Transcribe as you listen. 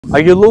Are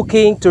you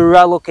looking to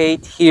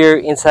relocate here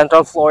in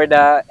Central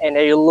Florida, and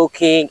are you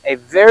looking a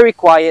very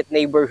quiet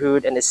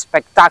neighborhood and a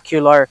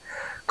spectacular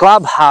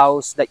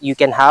clubhouse that you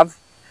can have?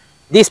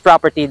 This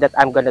property that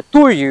I'm gonna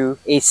tour you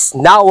is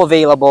now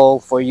available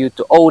for you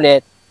to own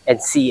it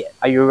and see it.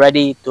 Are you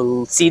ready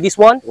to see this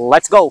one?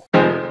 Let's go!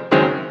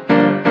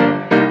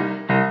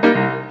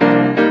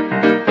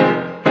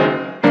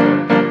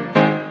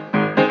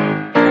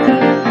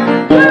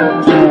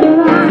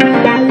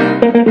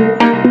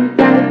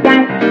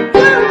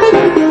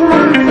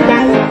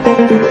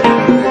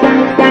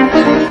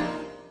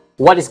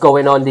 What is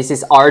going on? This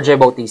is RJ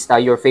Bautista,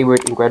 your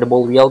favorite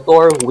incredible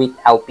realtor with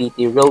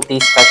LPT Realty,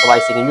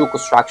 specializing in new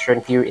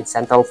construction here in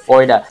Central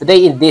Florida.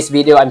 Today in this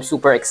video, I'm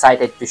super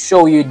excited to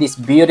show you this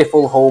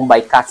beautiful home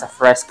by Casa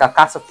Fresca.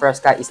 Casa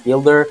Fresca is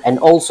builder, and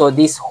also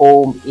this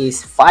home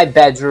is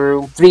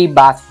 5-bedroom,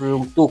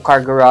 3-bathroom,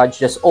 2-car garage,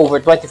 just over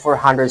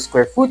 2,400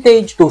 square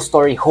footage,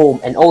 2-story home.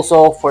 And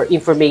also for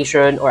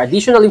information or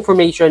additional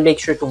information, make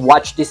sure to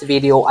watch this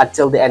video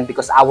until the end,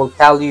 because I will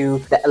tell you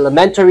the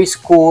elementary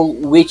school,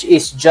 which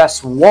is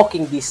just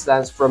walking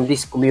distance from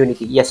this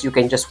community. Yes, you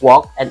can just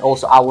walk, and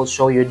also I will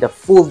show you the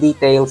full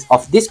details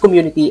of this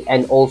community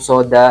and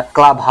also the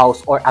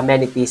clubhouse or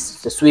amenities,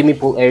 the swimming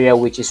pool area,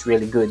 which is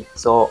really good.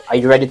 So are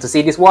you ready to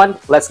see this one?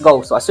 Let's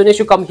go. So as soon as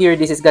you come here,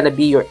 this is gonna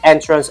be your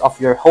entrance of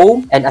your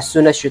home, and as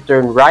soon as you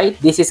turn right,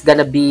 this is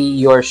gonna be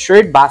your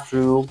shared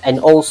bathroom. And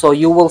also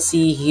you will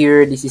see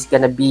here, this is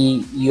gonna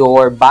be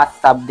your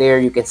bathtub there.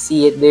 You can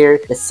see it there,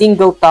 the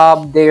single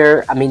tub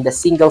there, the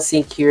single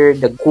sink here,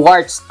 the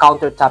quartz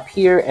countertop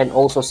here, and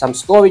also some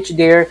storage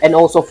there. And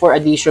also for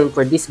addition,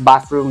 for this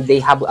bathroom, they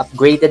have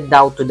upgraded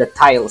now to the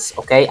tiles.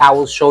 Okay, I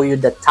will show you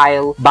the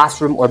tile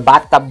bathroom or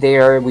bathtub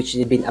there, which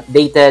has been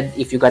updated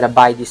if you're gonna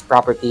buy this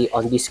property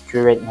on this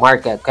current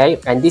market.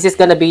 Okay, and this is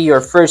gonna be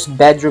your first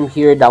bedroom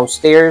here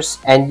downstairs.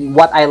 And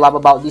what I love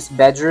about this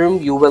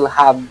bedroom, you will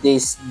have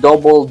this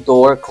double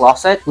door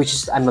closet, which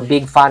is I'm a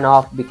big fan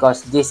of,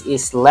 because this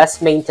is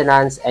less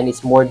maintenance and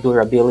it's more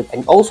durability.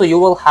 And also you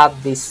will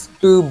have this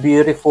two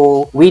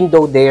beautiful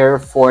window there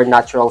for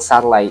natural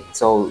sunlight,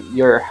 so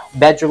your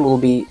bedroom will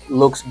be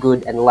looks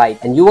good and light.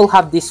 And you will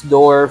have this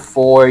door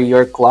for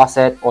your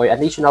closet or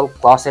additional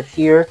closet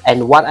here.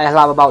 And what I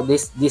love about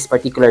this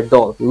particular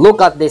door,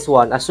 look at this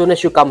one. As soon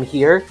as you come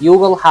here, you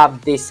will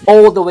have this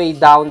all the way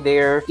down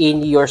there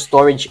in your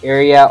storage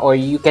area, or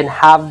you can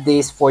have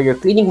this for your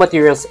cleaning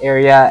materials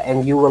area,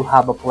 and you will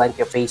have a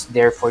plenty of space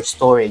there for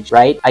storage,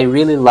 right? I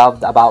really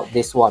loved about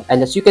this one.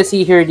 And as you can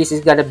see here, this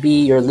is gonna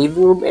be your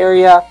living room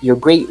area, your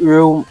great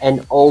room,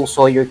 and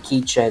also your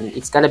kitchen.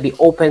 It's gonna be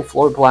open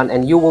floor plan,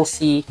 and you will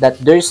see that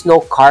there's no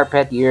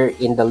carpet here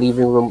in the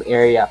living room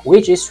area,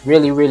 which is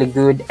really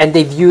good. And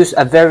they've used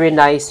a very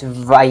nice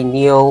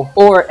vinyl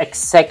or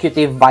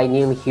executive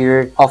vinyl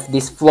here of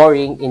this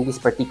flooring in this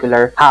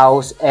particular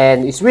house,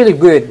 and it's really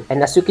good.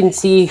 And as you can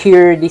see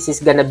here, this is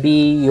gonna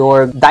be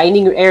your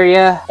dining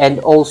area and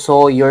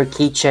also your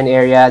kitchen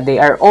area. They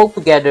are all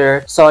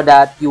together so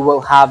that you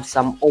will have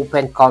some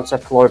open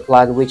concept floor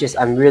plan, which is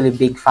I'm really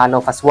big fan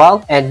of as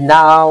well. And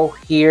now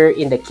here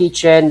in the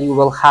kitchen, you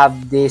will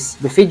have this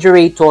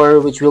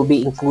refrigerator, which will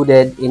be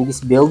included in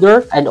this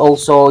builder. And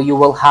also you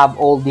will have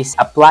all these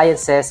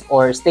appliances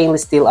or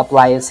stainless steel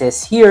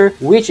appliances here,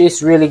 which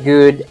is really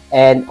good.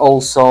 And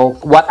also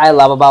what I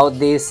love about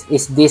this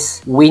is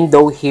this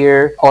window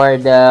here, or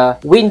the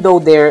window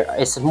there,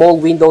 a small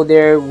window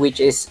there, which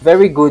is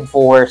very good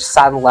for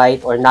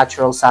sunlight or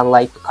natural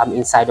sunlight to come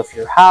inside of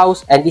your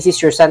house. And this is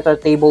your center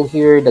table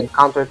here, the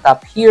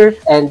countertop here,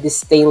 and this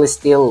stainless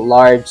steel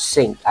large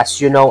sink.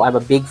 As you know, I'm a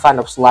big fan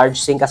of large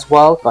sink as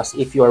well, because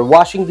if you are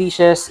washing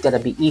dishes, it's gonna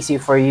be easy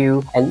for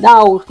you. And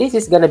now this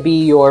is gonna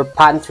be your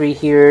pantry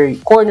here,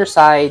 corner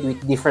side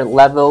with different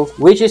levels,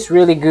 which is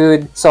really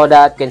good, so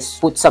that you can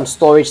put some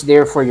storage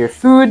there for your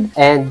food.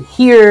 And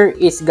here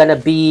is gonna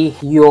be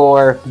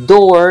your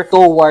door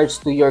towards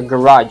to your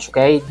garage.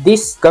 Okay,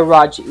 this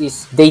garage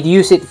is, they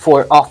use it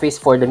for office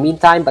for the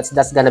meantime, but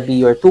that's gonna be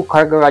your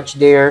 2-car garage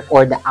there,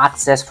 or the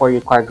access for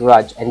your car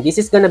garage. And this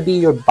is gonna be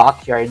your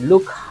backyard.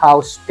 Look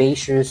how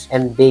spacious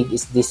and big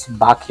is this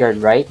backyard,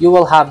 right? You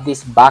will have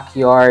this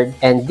backyard,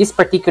 and this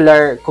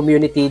particular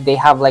community, they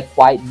have like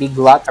quite big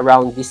lot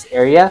around this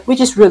area, which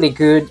is really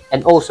good.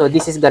 And also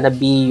this is gonna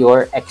be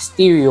your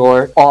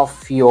exterior of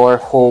your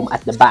home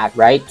at the back,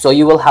 right? So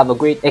you will have a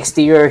great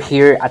exterior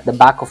here at the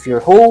back of your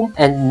home.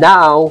 And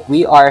now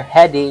we are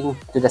heading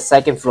to the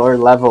second floor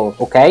level.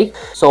 Okay,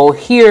 so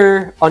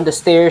here on the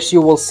stairs,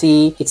 you will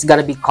see it's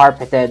gonna be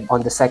carpeted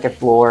on the second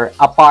floor,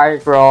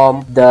 apart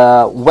from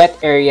the wet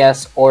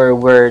areas or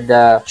where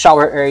the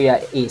shower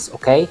area is.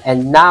 Okay,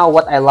 and now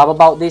what I love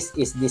about this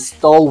is this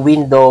tall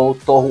window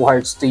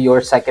towards to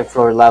your second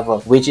floor level,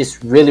 which is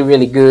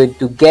really good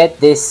to get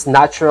this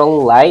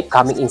natural light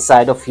coming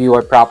inside of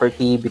your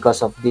property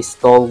because of these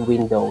tall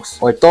windows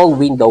or tall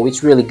window.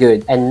 It's really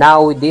good. And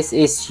now this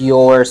is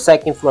your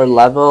second floor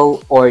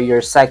level or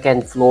your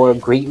second floor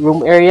great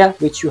room area,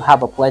 which you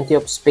have a plenty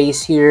of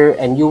space here,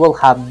 and you will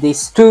have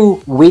these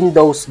two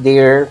windows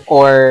there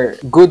or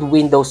good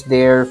windows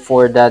there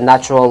for the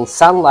natural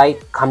sunlight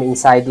coming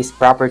inside this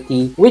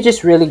property, which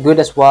is really good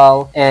as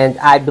well. And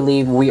I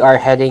believe we are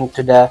heading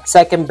to the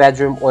second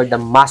bedroom or the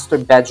master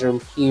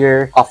bedroom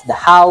here of the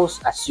house.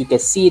 As you can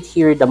see it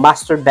here, the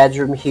master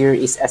bedroom here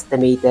is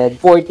estimated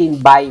 14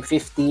 by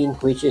 15,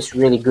 which is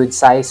really good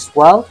size as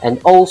well.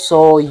 And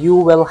also you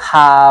will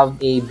have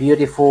a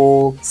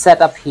beautiful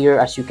setup here.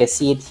 As you can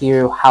see it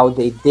here, how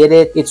they did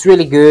it, it's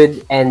really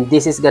good. And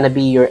this is gonna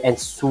be your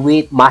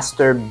ensuite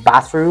master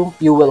bathroom.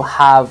 You will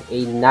have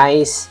a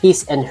nice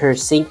his and her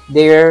sink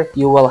there.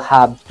 You will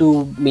have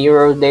two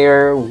mirror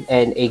there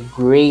and a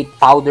great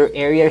powder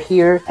area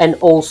here, and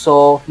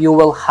also you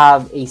will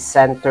have a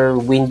center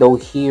window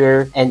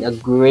here and a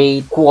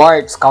great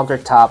quartz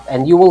countertop.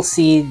 And you will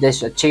see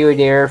there's a chair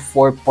there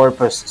for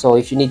purpose, so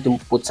if you need to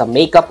put some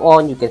makeup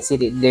on, you can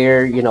sit it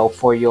there, you know,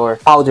 for your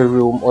powder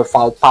room or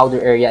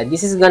powder area. And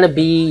this is gonna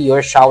be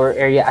your shower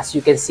area. As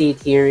you can see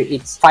it here,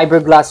 it's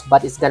fiberglass,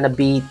 but it's gonna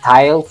be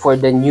tile for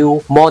the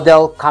new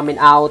model coming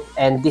out.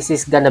 And this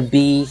is gonna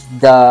be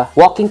the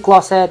walk-in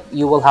closet.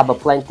 You will have a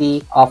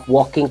plenty of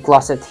walk-in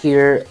closet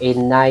here, a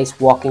nice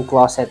walk-in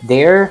closet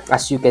there,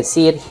 as you can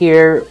see it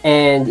here.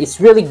 And it's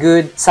really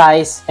good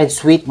size and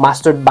sweet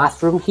master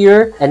bathroom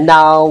here. And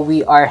now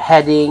we are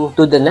heading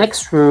to the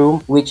next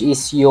room, which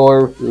is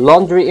your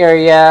laundry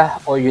area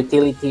or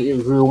utility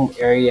room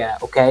area.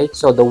 Okay,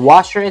 so the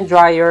washer and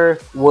dryer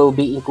will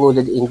be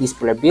included in this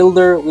particular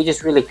builder, which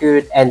is really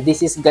good. And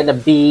this is gonna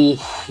be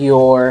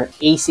your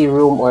AC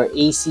room or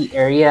AC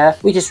area,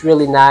 which is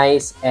really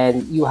nice.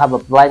 And you have a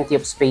plenty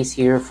of space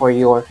here for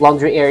your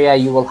laundry area.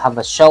 You will have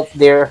a shelf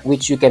there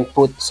which you can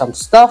put some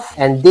stuff.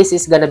 And this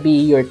is gonna be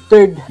your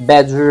third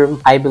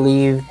bedroom, I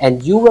believe.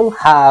 And you will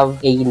have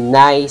a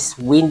nice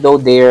window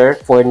there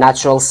for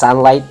natural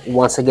sunlight.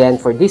 Once again,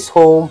 for this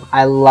home,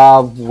 I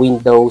love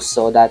windows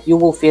so that you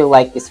will feel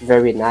like it's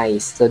very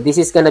nice. So this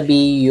is gonna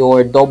be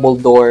your double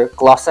door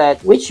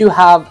closet, which you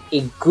have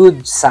a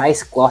good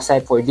size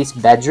closet for this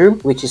bedroom,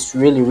 which is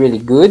really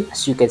good,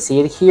 as you can see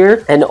it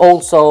here. And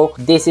also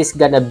this is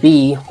gonna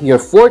be your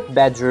fourth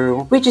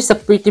bedroom, which is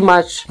pretty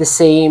much the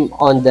same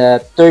on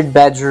the third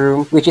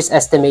bedroom, which is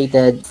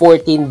estimated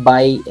 14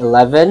 by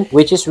 11,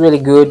 which is really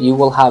good. You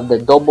will have the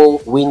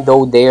double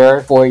window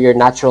there for your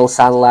natural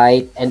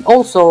sunlight. And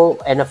also,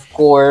 and of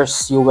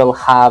course, you will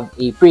have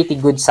a pretty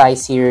good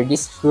size here.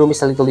 This room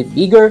is a little bit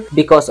bigger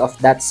because of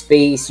that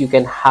space. You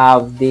can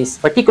have this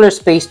particular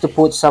space to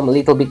put some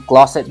little bit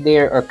closet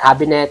there or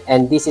cabinet.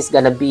 And this is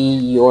gonna be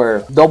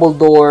your double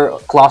door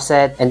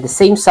closet and the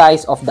same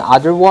size of the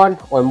other one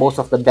or most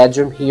of the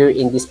bedroom here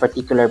in this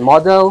particular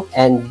model.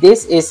 And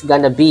this is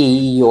gonna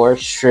be your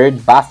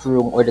shared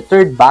bathroom or the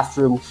third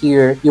bathroom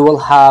here. You will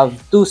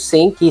have two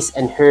sinks, his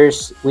and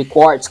hers, with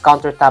quartz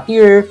countertop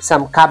here,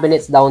 some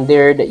cabinets down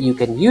there that you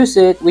can use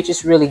it, which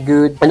is really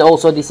good. And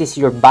also this is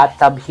your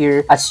bathtub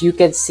here. As you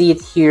can see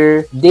it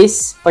here,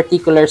 this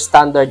particular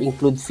standard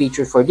include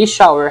feature for this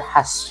shower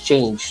has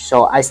changed.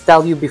 So I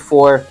tell you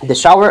before, the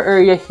shower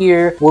area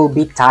here will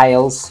be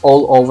tiles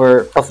all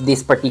over of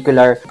this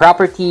particular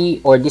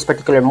property or this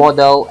particular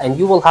model. And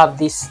you will have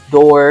this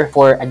door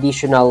for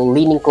additional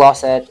linen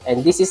closet.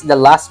 And this is the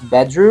last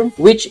bedroom,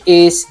 which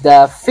is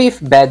the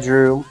fifth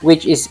bedroom,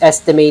 which is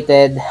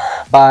estimated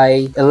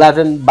by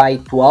 11 by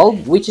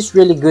 12, which is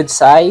really good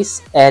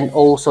size. And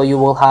also you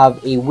will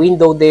have a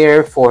window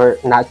there for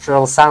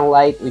natural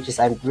sunlight, which is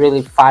I'm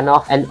really fan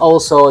of. And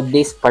also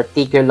this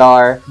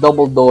particular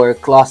double door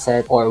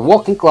closet or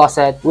walk-in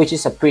closet, which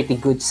is a pretty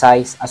good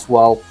size as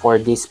well for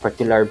this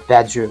particular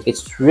bedroom.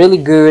 It's really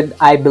good.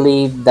 I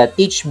believe that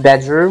each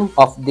bedroom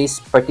of this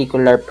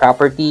particular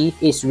property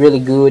is really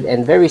good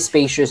and very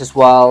spacious as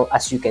well,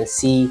 as you can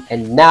see.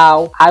 And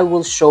now I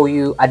will show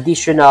you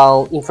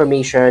additional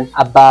information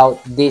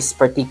about this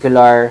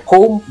particular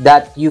home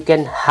that you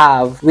can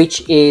have,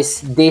 which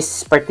is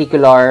this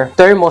particular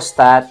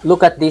thermostat.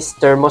 Look at this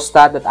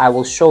thermostat that I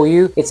will show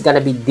you. It's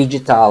gonna be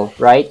digital,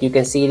 right? You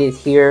can see it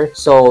here.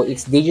 So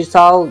it's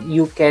digital.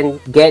 You can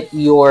get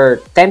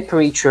your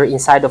temperature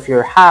inside of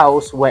your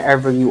house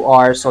wherever you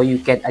are, so you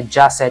can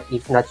adjust it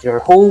if not your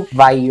home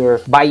by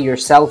your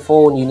cell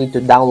phone. You need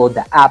to download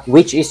the app,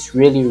 which is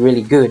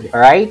really good. All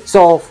right,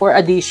 so for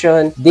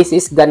addition, this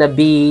is gonna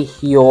be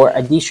your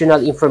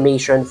additional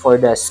information for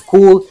the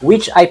school,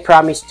 which I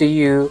promised to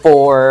you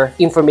for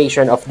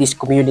information of this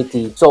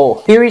community.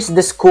 So here is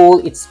the school.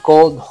 It's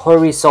called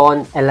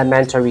Horizon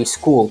Elementary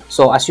School.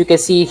 So as you can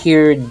see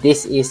here,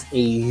 this is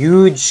a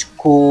huge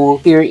school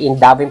here in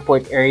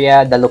Davenport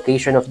area. The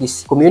location of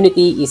this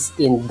community is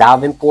in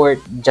Davenport.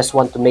 Just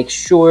want to make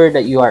sure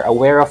that you are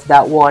aware of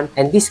that one.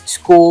 And this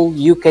school,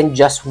 you can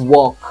just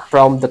walk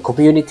from the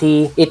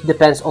community. It depends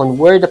depends on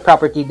where the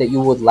property that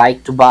you would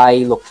like to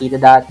buy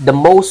located at. The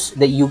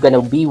most that you're gonna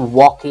be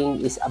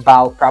walking is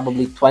about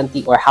probably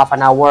 20 or half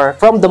an hour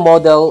from the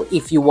model.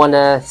 If you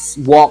wanna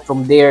walk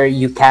from there,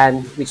 you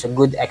can, which is a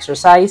good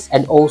exercise.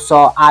 And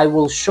also I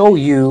will show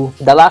you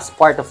the last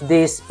part of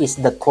this is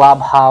the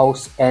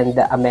clubhouse and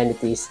the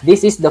amenities.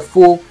 This is the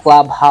full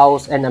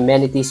clubhouse and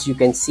amenities. You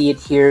can see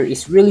it here.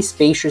 It's really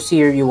spacious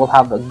here. You will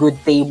have a good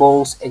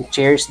tables and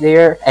chairs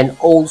there, and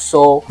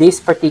also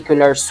this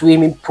particular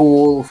swimming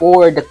pool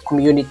for the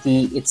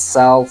community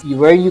itself,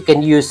 where you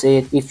can use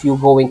it if you're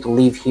going to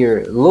live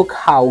here. Look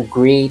how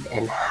great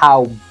and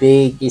how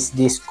big is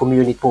this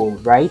community pool,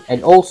 right?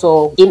 And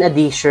also in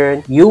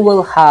addition, you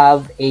will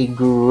have a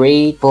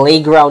great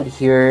playground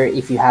here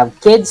if you have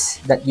kids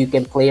that you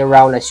can play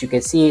around. As you can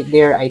see it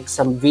there, I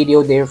some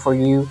video there for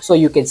you so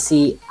you can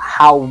see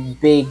how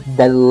big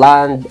the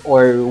land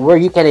or where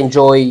you can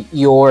enjoy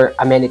your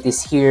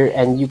amenities here.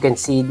 And you can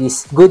see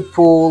this good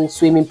pool,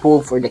 swimming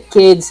pool for the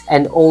kids,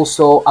 and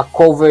also a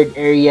covered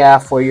area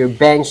for your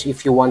bench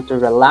if you want to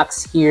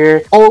relax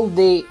here all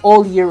day,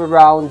 all year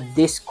round.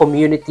 This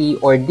community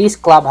or this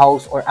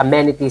clubhouse or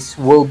amenities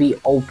will be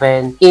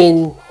open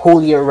in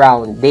whole year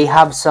round. They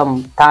have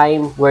some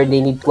time where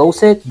they need to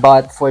close it,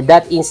 but for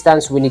that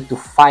instance we need to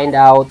find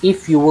out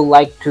if you would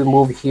like to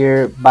move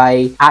here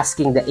by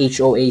asking the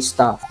HOA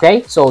stuff.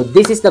 Okay, so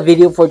this is the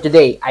video for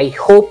today. I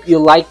hope you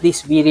like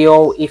this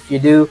video. If you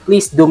do,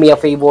 please do me a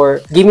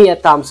favor, give me a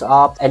thumbs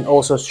up, and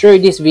also share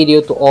this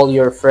video to all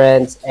your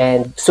friends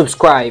and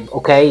subscribe.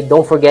 Okay,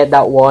 don't forget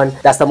that one.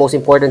 That's the most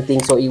important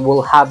thing, so it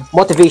will have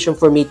motivation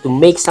for me to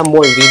make some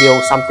more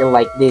videos, something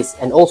like this.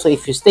 And also,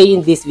 if you stay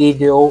in this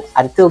video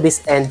until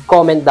this end,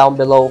 comment down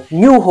below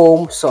new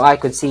home so I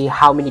could see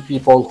how many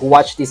people who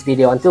watch this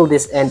video until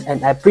this end.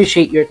 And I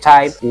appreciate your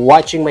time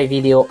watching my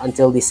video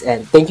until this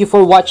end. Thank you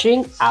for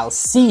watching. I'll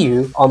see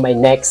you on my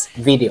next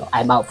video.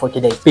 I'm out for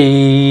today.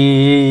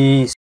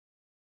 Peace.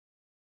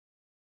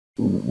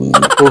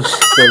 Oops,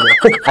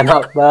 I'm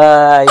out.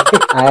 Bye.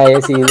 I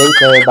see you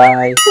later.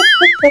 Bye.